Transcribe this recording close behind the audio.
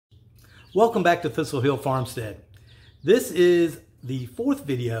Welcome back to Thistle Hill Farmstead. This is the fourth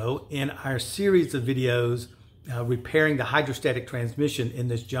video in our series of videos repairing the hydrostatic transmission in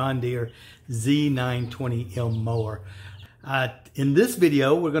this John Deere Z920m mower. In this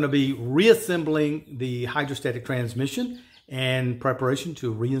video, we're going to be reassembling the hydrostatic transmission in preparation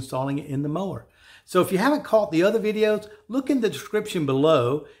to reinstalling it in the mower. So if you haven't caught the other videos, look in the description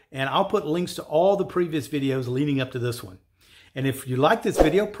below and I'll put links to all the previous videos leading up to this one. And if you like this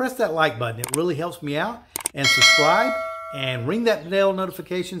video, press that like button. It really helps me out. And subscribe and ring that bell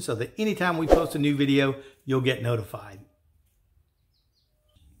notification so that anytime we post a new video, you'll get notified.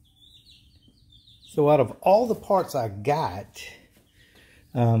 So out of all the parts I got,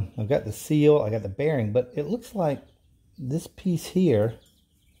 I've got the seal, I got the bearing, but it looks like this piece here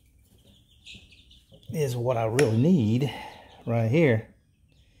is what I really need right here.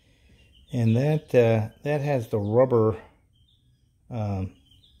 And that has the rubber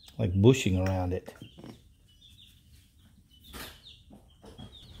like bushing around it.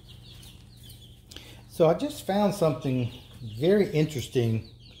 So I just found something very interesting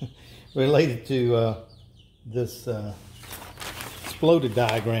related to this exploded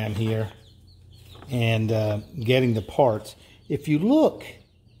diagram here and getting the parts. If you look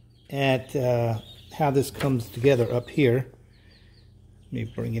at how this comes together up here, let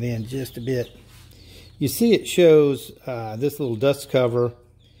me bring it in just a bit. You see it shows this little dust cover,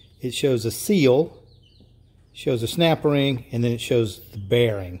 it shows a seal, shows a snap ring, and then it shows the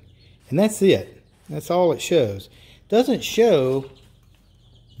bearing. And that's it. That's all it shows. It doesn't show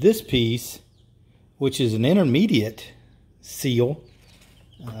this piece, which is an intermediate seal.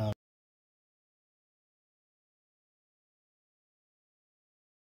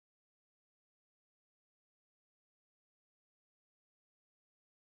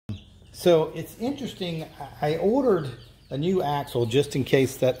 So it's interesting, I ordered a new axle just in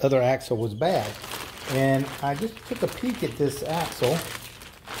case that other axle was bad. And I just took a peek at this axle.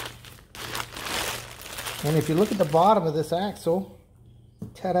 And if you look at the bottom of this axle,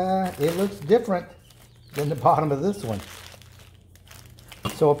 ta-da, it looks different than the bottom of this one.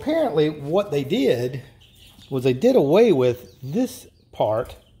 So apparently what they did was they did away with this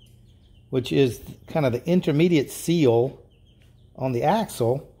part, which is kind of the intermediate seal on the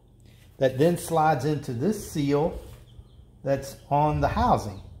axle, that then slides into this seal that's on the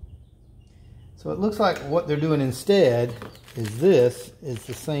housing. So it looks like what they're doing instead is this is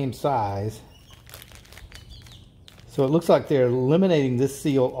the same size. So it looks like they're eliminating this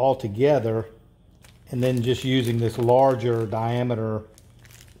seal altogether and then just using this larger diameter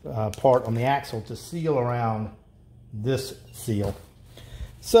part on the axle to seal around this seal.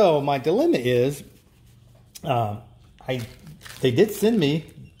 So my dilemma is, they did send me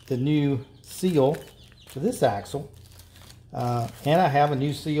the new seal to this axle, and I have a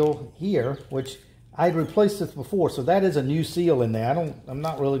new seal here, which I'd replaced this before, so that is a new seal in there. I'm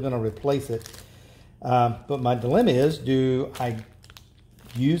not really going to replace it, but my dilemma is, do I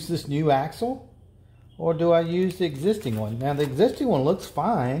use this new axle or do I use the existing one? Now the existing one looks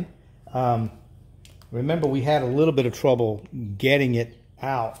fine. Remember, we had a little bit of trouble getting it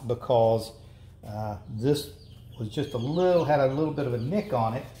out because this was just had a little bit of a nick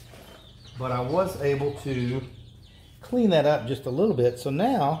on it, but I was able to clean that up just a little bit. So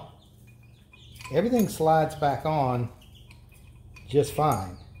now everything slides back on just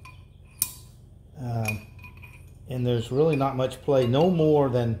fine. And there's really not much play, no more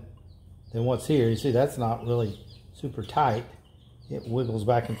than what's here. You see, that's not really super tight. It wiggles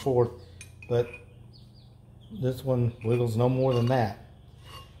back and forth, but this one wiggles no more than that.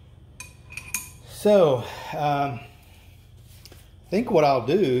 So I think what I'll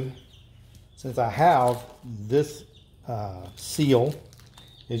do, since I have this seal,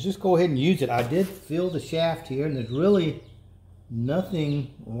 is just go ahead and use it. I did fill the shaft here, and there's really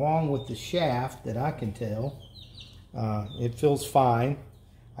nothing wrong with the shaft that I can tell. It feels fine.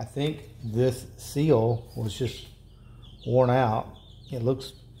 I think this seal was just worn out. It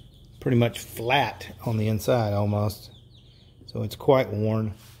looks pretty much flat on the inside almost, so it's quite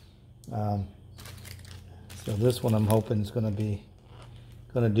worn. So this one I'm hoping is going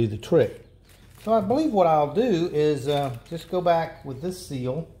to do the trick. So I believe what I'll do is just go back with this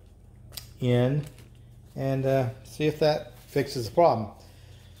seal in and see if that fixes the problem.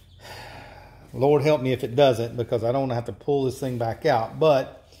 Lord help me if it doesn't, because I don't have to pull this thing back out.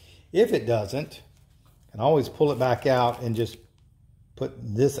 But if it doesn't, I can always pull it back out and just put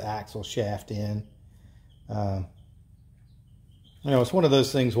this axle shaft in. You know, it's one of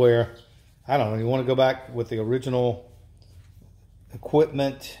those things where, I don't know, you want to go back with the original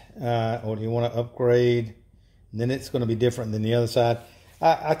equipment or do you want to upgrade? And then it's going to be different than the other side.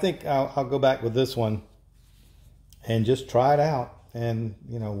 I think I'll go back with this one and just try it out. And,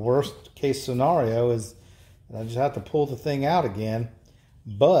 you know, worst case scenario is I just have to pull the thing out again.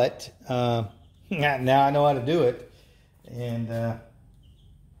 But now I know how to do it. And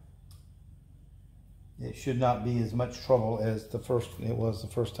it should not be as much trouble as it was the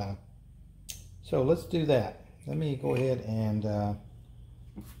first time. So let's do that. Let me go ahead and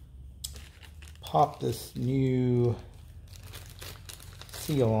pop this new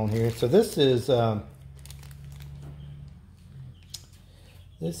seal on here. So this is the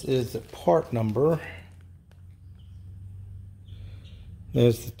part number.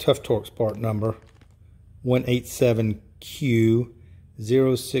 There's the Tough Torque's part number,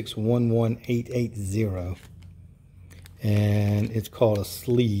 187Q0611880, and it's called a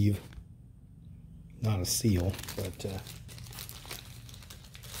sleeve, not a seal, but if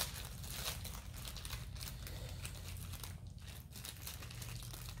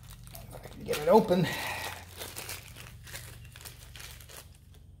I can get it open.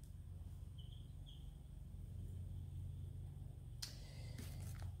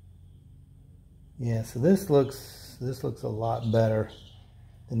 Yeah, so this looks a lot better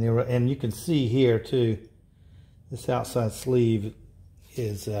than the, and you can see here too, this outside sleeve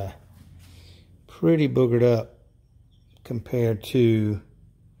is pretty boogered up compared to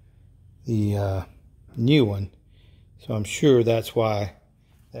the new one. So I'm sure that's why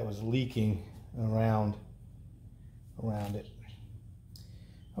that was leaking around it.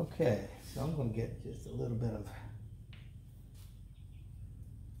 Okay, so I'm going to get just a little bit of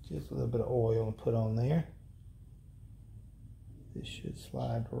oil and put on there. This should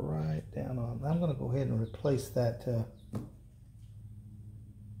slide right down on. I'm going to go ahead and replace that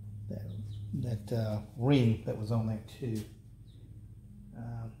ring that was on there too.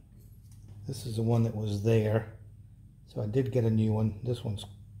 This is the one that was there, so I did get a new one. This one's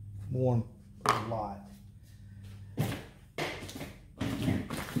worn a lot.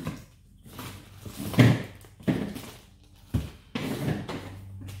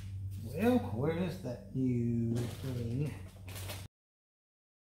 Well, where is that new ring?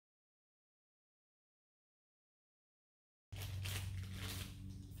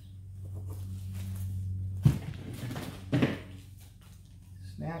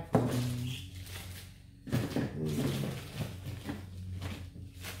 Snap ring.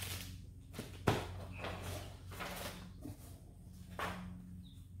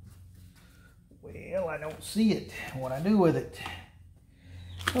 Well, I don't see it. What I do with it?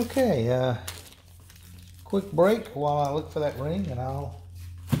 Okay, quick break while I look for that ring, and I'll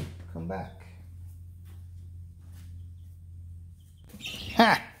come back.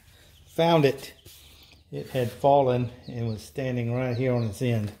 Ha! Found it. It had fallen and was standing right here on its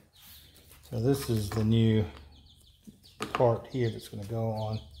end. So this is the new part here that's going to go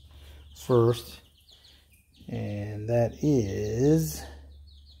on first. And that is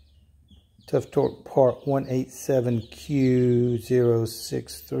Tough Torque part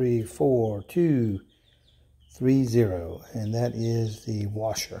 187Q06342230, and that is the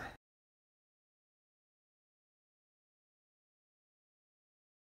washer.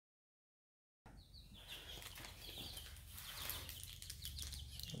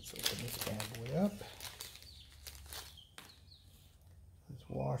 Let's open this bad boy up. This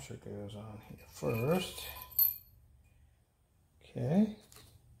washer goes on here first. Okay.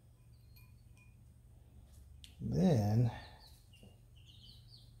 Then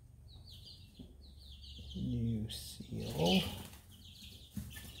new seal.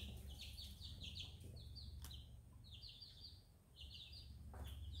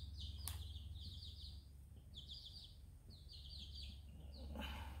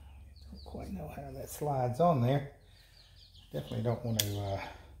 Don't quite know how that slides on there. Definitely don't want to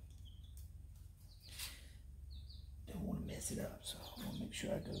mess it up, so I want to make sure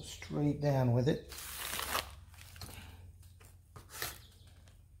I go straight down with it.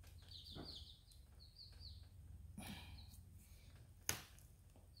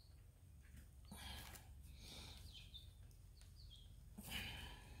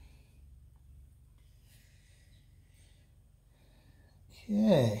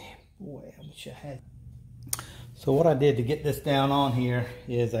 Okay, boy, I wish I had. So what I did to get this down on here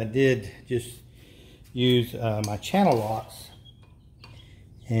is I did just use my channel locks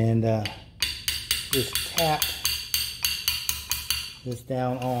and just tap this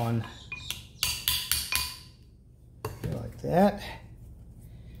down on like that.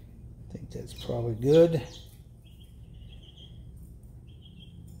 I think that's probably good.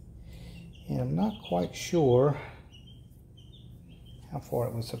 And I'm not quite sure how far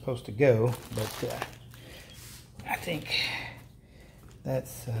it was supposed to go, but I think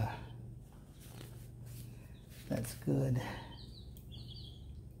that's good.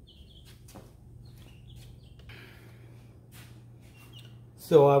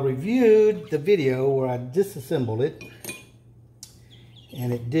 So I reviewed the video where I disassembled it,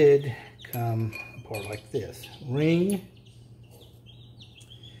 and it did come apart like this. Ring,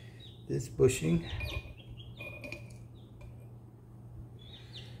 this bushing,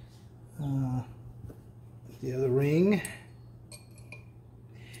 the other ring,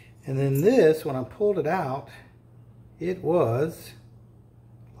 and then this, when I pulled it out, it was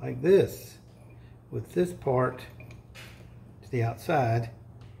like this, with this part to the outside,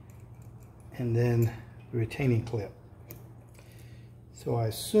 and then the retaining clip. So I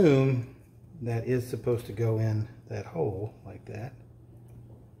assume that is supposed to go in that hole like that.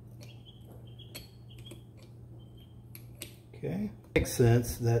 Okay, makes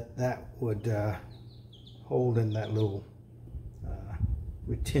sense that that would hold in that little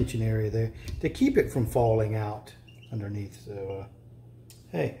retention area there to keep it from falling out underneath. So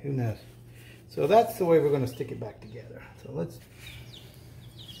hey, who knows? So that's the way we're going to stick it back together. So let's.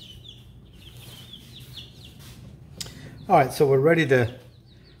 All right, so we're ready to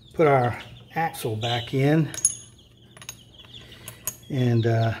put our axle back in, and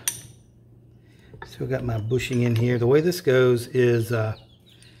still got my bushing in here. The way this goes is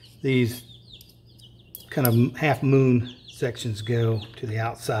these kind of half moon sections go to the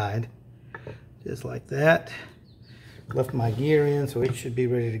outside, just like that. Left my gear in, so it should be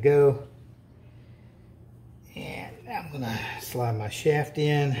ready to go. And I'm gonna slide my shaft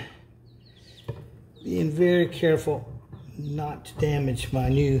in, being very careful not to damage my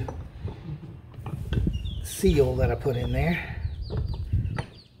new seal that I put in there.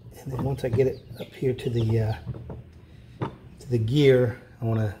 And then once I get it up here to the gear, I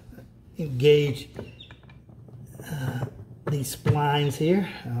want to engage these splines here.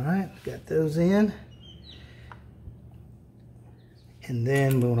 All right, got those in. And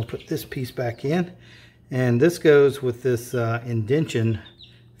then we want to put this piece back in. And this goes with this indention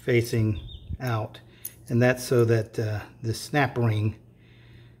facing out. And that's so that the snap ring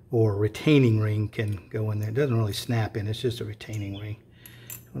or retaining ring can go in there. It doesn't really snap in, it's just a retaining ring.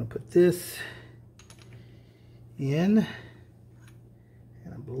 I'm going to put this in.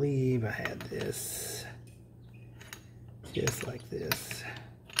 And I believe I had this just like this.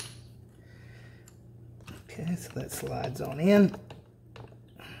 Okay, so that slides on in.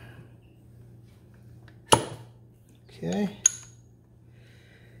 Okay.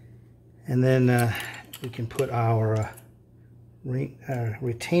 And then we can put our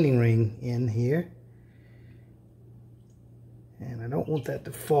retaining ring in here. And I don't want that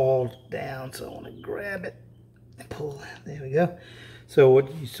to fall down, so I want to grab it and pull. There we go. So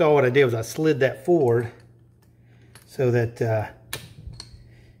what you saw, what I did was I slid that forward so that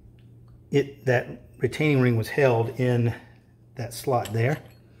that retaining ring was held in that slot there.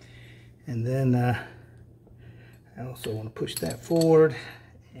 And then I also want to push that forward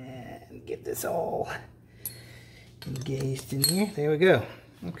and get this all engaged in here. There we go.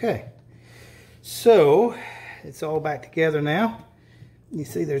 Okay, so it's all back together now. You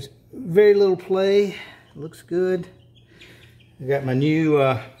see there's very little play. It looks good. I got my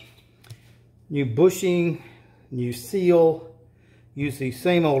new new bushing, new seal, use the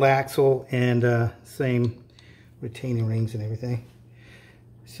same old axle and same retaining rings and everything.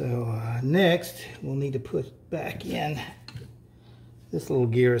 So next we'll need to put back in this little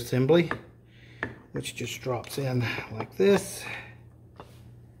gear assembly, which just drops in like this.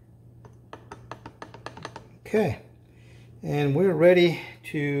 Okay, and we're ready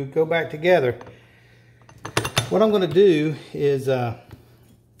to go back together. What I'm going to do is I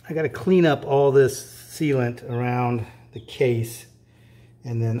got to clean up all this sealant around the case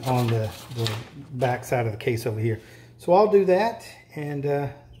and then on the back side of the case over here. So I'll do that, and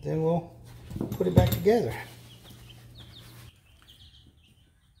then we'll put it back together.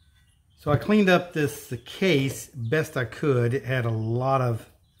 So I cleaned up the case best I could. It had a lot of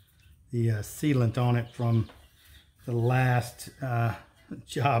the sealant on it from the last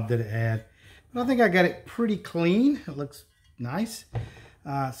job that it had. But I think I got it pretty clean. It looks nice.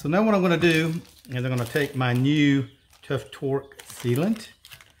 So now what I'm going to do is I'm going to take my new Tough Torque sealant.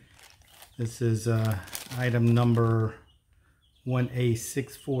 This is item number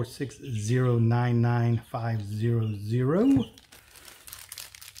 1A646099500.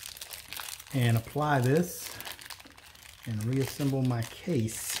 And apply this and reassemble my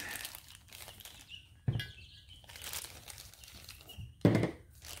case.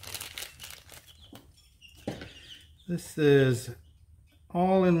 This is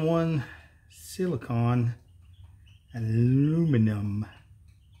all-in-one silicone aluminum.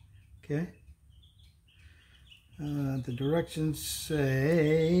 Okay. The directions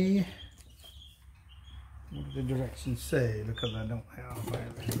say, what do the directions say? Because I don't have,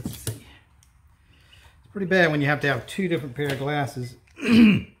 let's see. It's pretty bad when you have to have two different pair of glasses.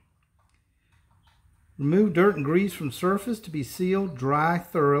 Remove dirt and grease from surface to be sealed, dry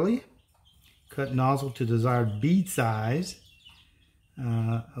thoroughly. Cut nozzle to desired bead size.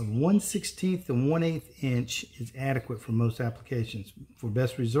 Of 1/16 to 1/8 inch is adequate for most applications. For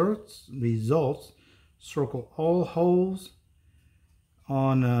best results, circle all holes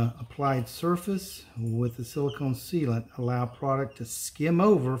on applied surface with the silicone sealant. Allow product to skim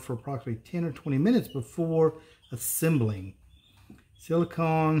over for approximately 10 or 20 minutes before assembling.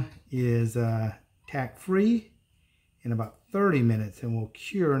 Silicone is tack-free in about 30 minutes and will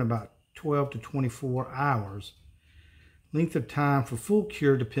cure in about 12 to 24 hours. Length of time for full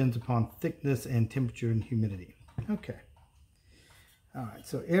cure depends upon thickness and temperature and humidity. Okay. All right,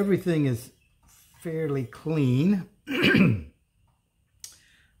 so everything is fairly clean. Let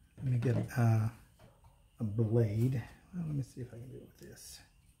me get a blade. Well, let me see if I can do it with this.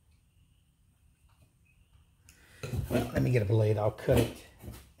 Well, let me get a blade. I'll cut it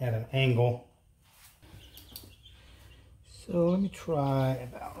at an angle. So let me try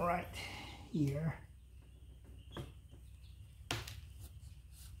about right here.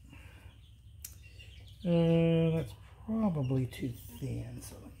 That's probably too thin,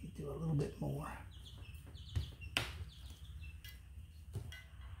 so let me do a little bit more.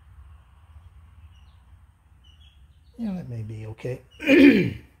 Yeah, that may be okay.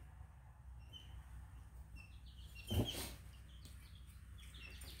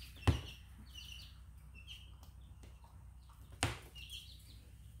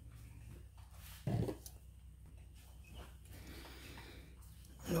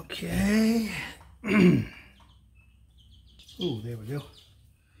 Okay. Oh, there we go.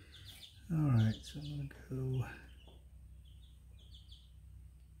 All right, so I'm going to go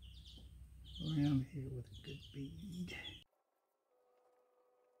around here with a good bead.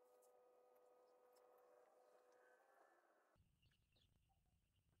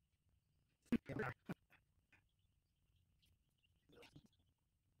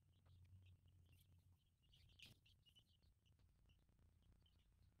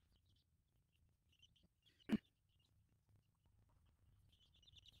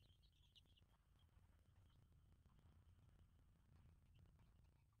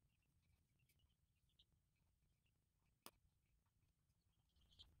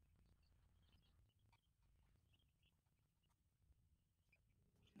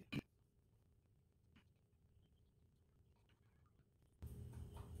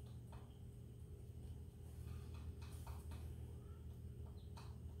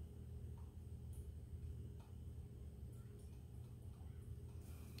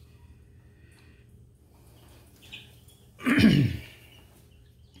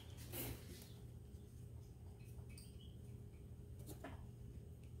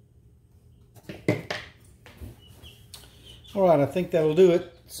 All right, I think that'll do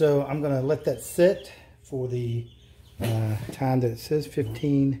it. So I'm going to let that sit for the time that it says,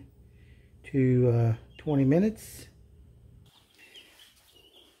 15 to 20 minutes.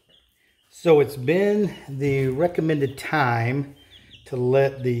 So it's been the recommended time to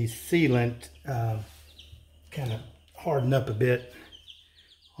let the sealant kind of harden up a bit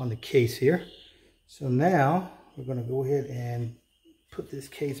on the case here. So now we're going to go ahead and put this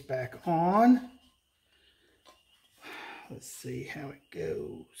case back on. Let's see how it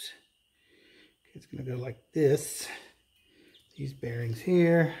goes. It's going to go like this. These bearings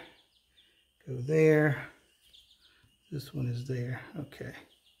here go there. This one is there. Okay.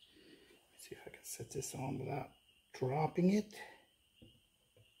 Let's see if I can set this on without dropping it.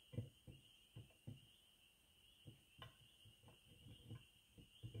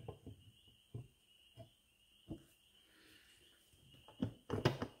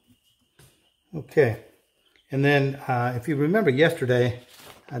 Okay. And then if you remember yesterday,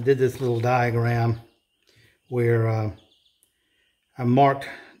 I did this little diagram where I marked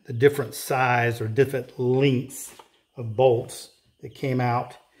the different size or different lengths of bolts that came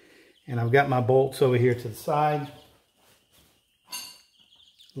out. And I've got my bolts over here to the side,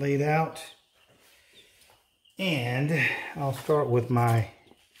 laid out. And I'll start with my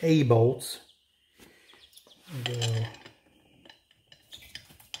A bolts. I'll go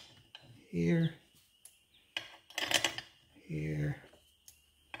here. Here,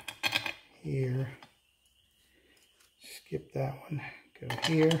 here, skip that one, go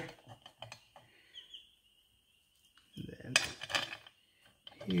here, and then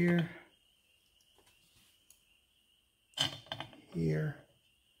here, here,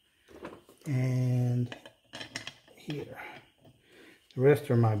 and here. The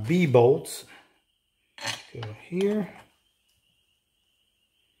rest are my B bolts. Go here.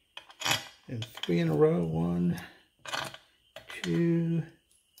 And 3 in a row. 1, 2,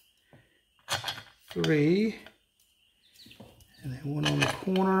 3. And then 1 on the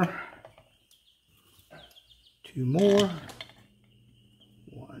corner. 2 more.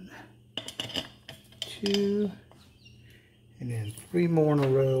 1, 2. And then 3 more in a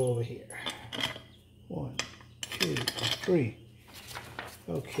row over here. 1, 2, 3.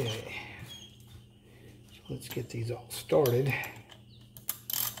 Okay. So let's get these all started.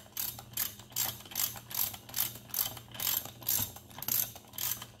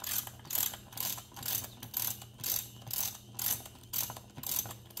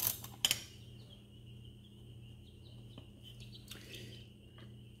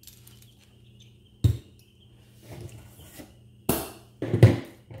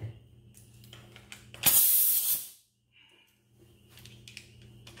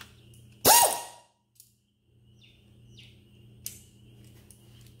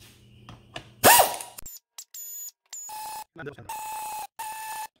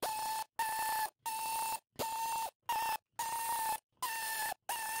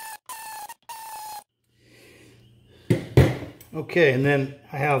 Okay, and then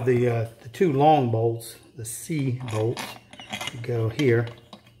I have the 2 long bolts, the C bolts, to go here.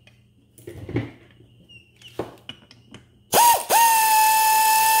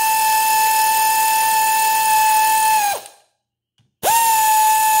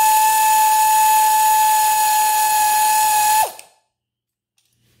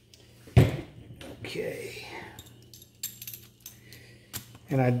 Okay.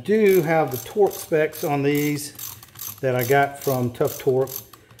 And I do have the torque specs on these that I got from Tough Torque.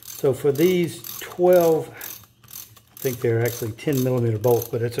 So for these 12, I think they're actually 10 millimeter bolts,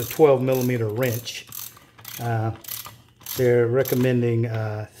 but it's a 12 millimeter wrench. They're recommending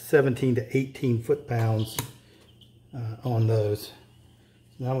 17 to 18 foot-pounds on those.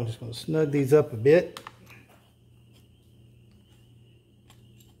 Now I'm just going to snug these up a bit.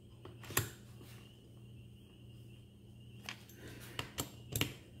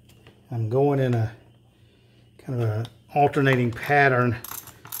 I'm going in a kind of an alternating pattern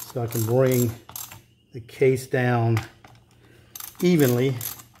so I can bring the case down evenly.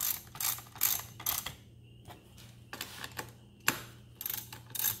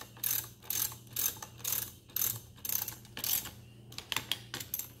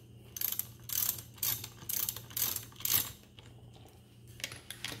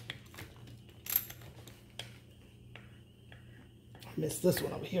 Missed this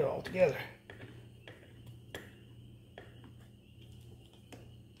one over here altogether.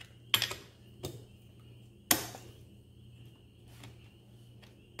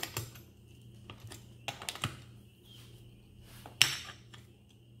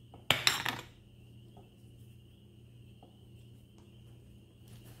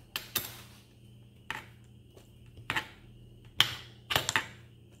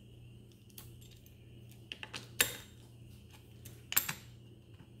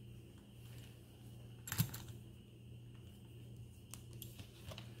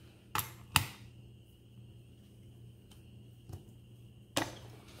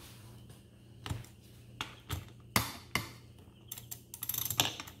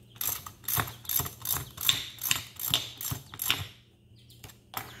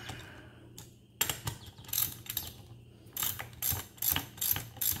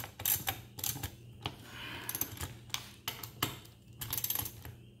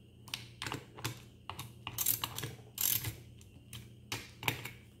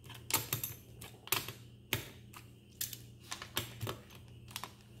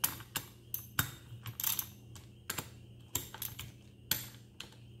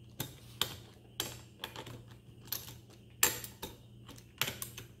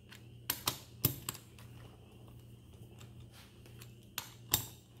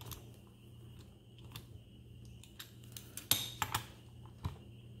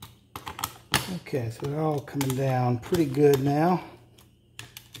 Okay, so they're all coming down pretty good now.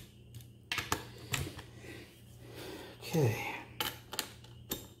 Okay.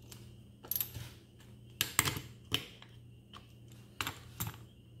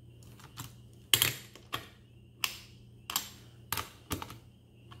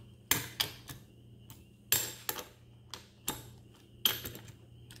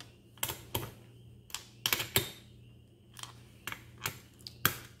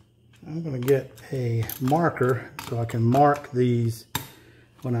 I'm going to get a marker so I can mark these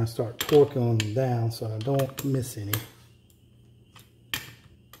when I start torquing them down so I don't miss any.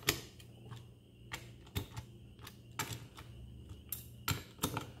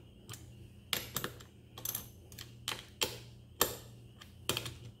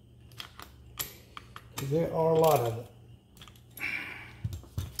 there are a lot of them.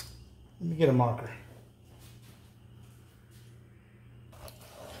 Let me get a marker.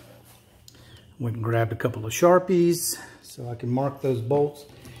 Went and grabbed a couple of Sharpies so I can mark those bolts.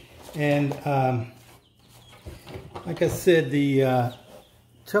 And like I said, the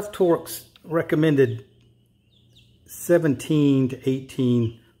Tough Torque's recommended 17 to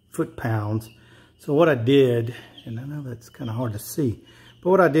 18 foot-pounds. So what I did, and I know that's kind of hard to see,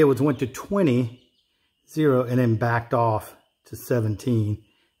 but what I did was went to 20, 0, and then backed off to 17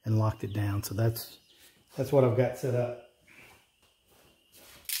 and locked it down. So that's what I've got set up.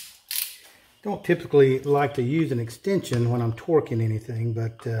 Don't typically like to use an extension when I'm torquing anything,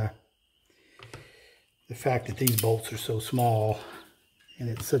 but the fact that these bolts are so small and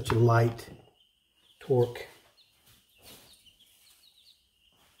it's such a light torque,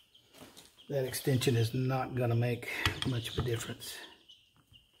 that extension is not going to make much of a difference.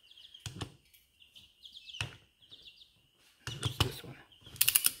 Where's this one?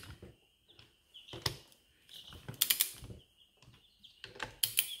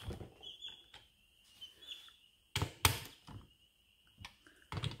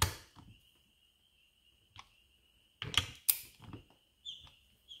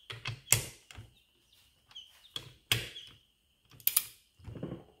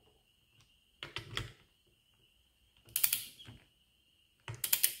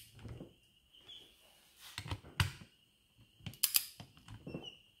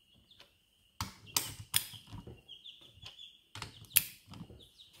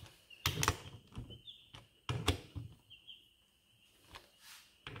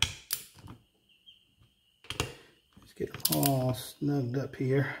 Get them all snugged up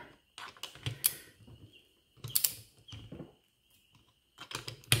here.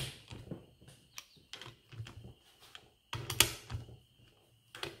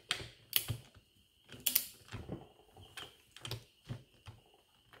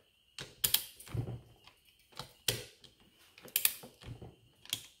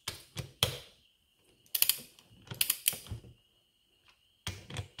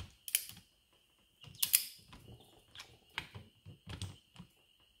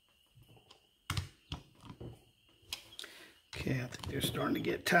 Okay, I think they're starting to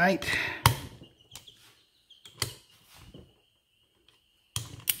get tight.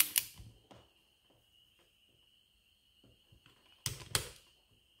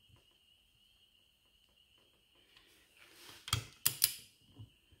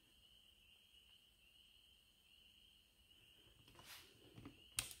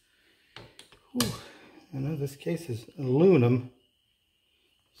 Whew. I know this case is aluminum,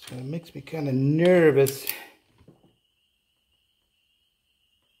 so it makes me kind of nervous.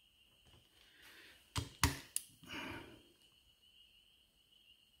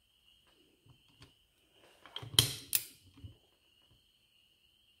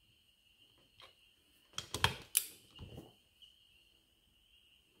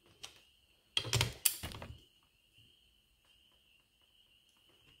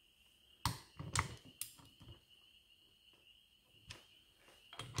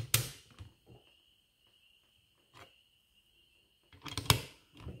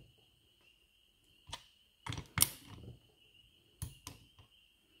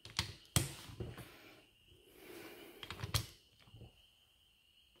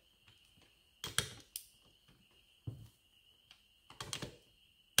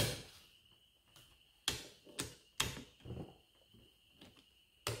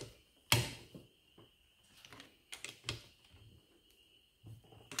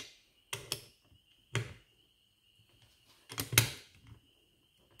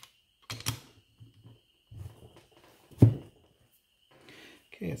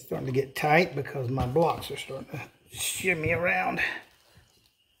 Okay, it's starting to get tight because my blocks are starting to shimmy around.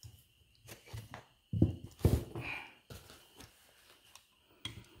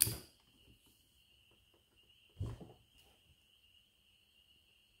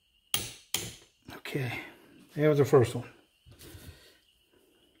 Okay, there was the first one.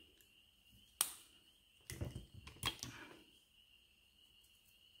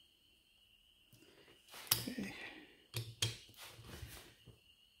 Okay.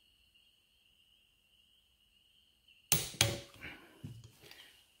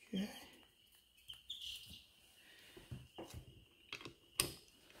 Okay.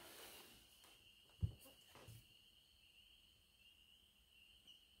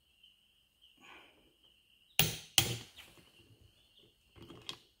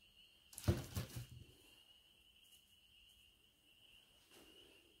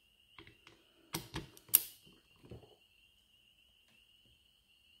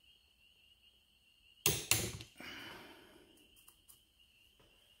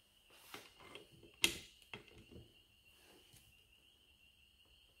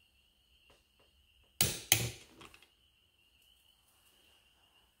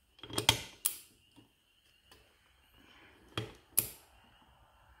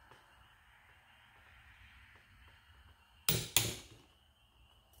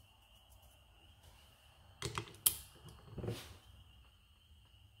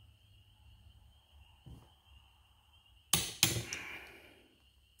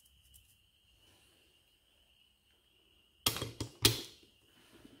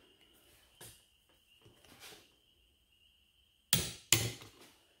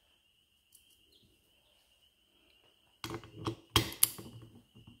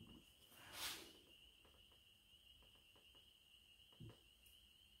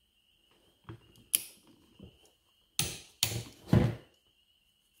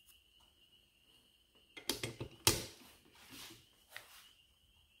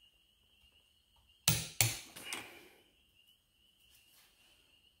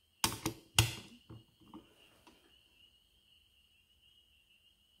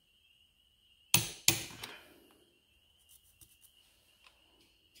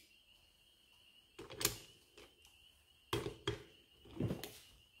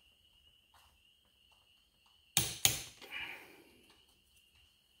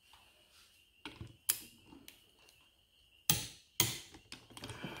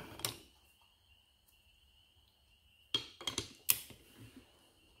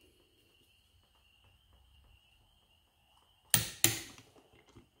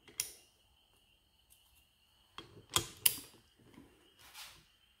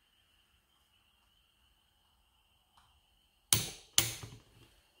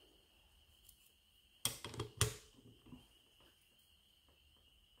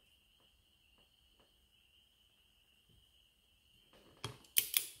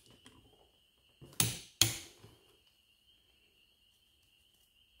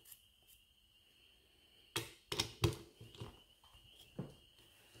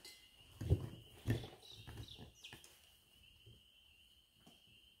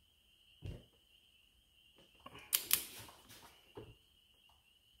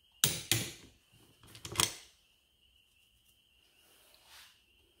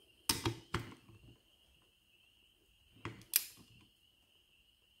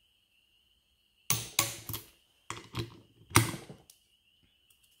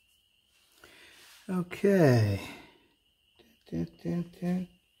 Okay. Let's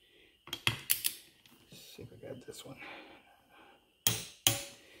see if I got this one.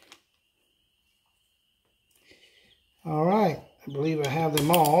 All right, I believe I have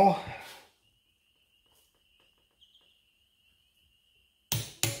them all. So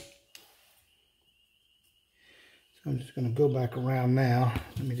I'm just going to go back around now.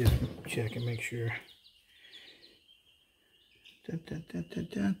 Let me just check and make sure.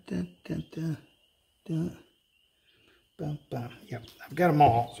 Yep, I've got them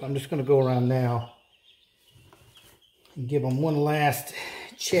all. So I'm just going to go around now and give them one last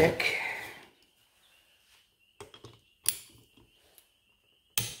check.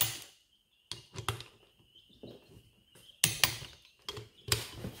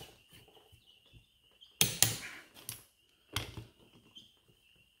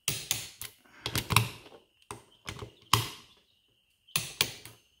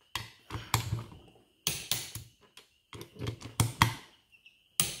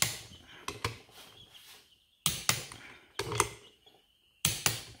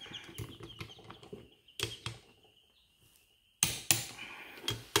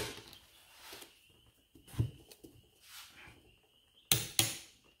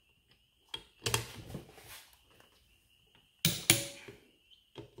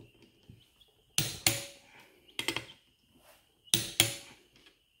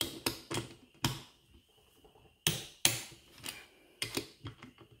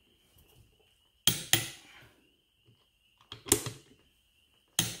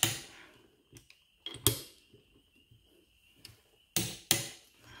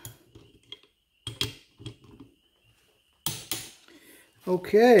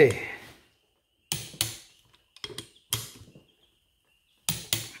 Okay.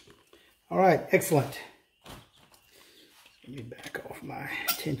 All right, excellent. Let me back off my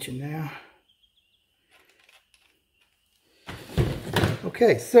tension now.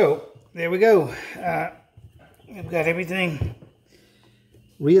 Okay, so there we go. We've got everything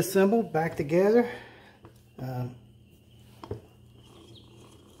reassembled back together.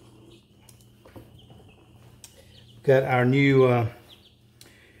 Got our new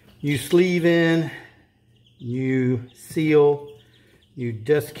sleeve in, new seal, new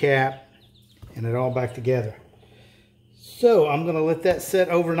dust cap, and it all back together. So I'm going to let that set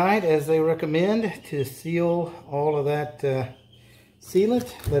overnight as they recommend to seal all of that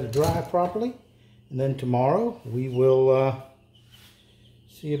sealant, let it dry properly, and then tomorrow we will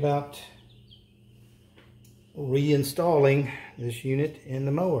see about reinstalling this unit in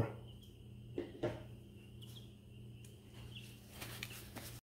the mower.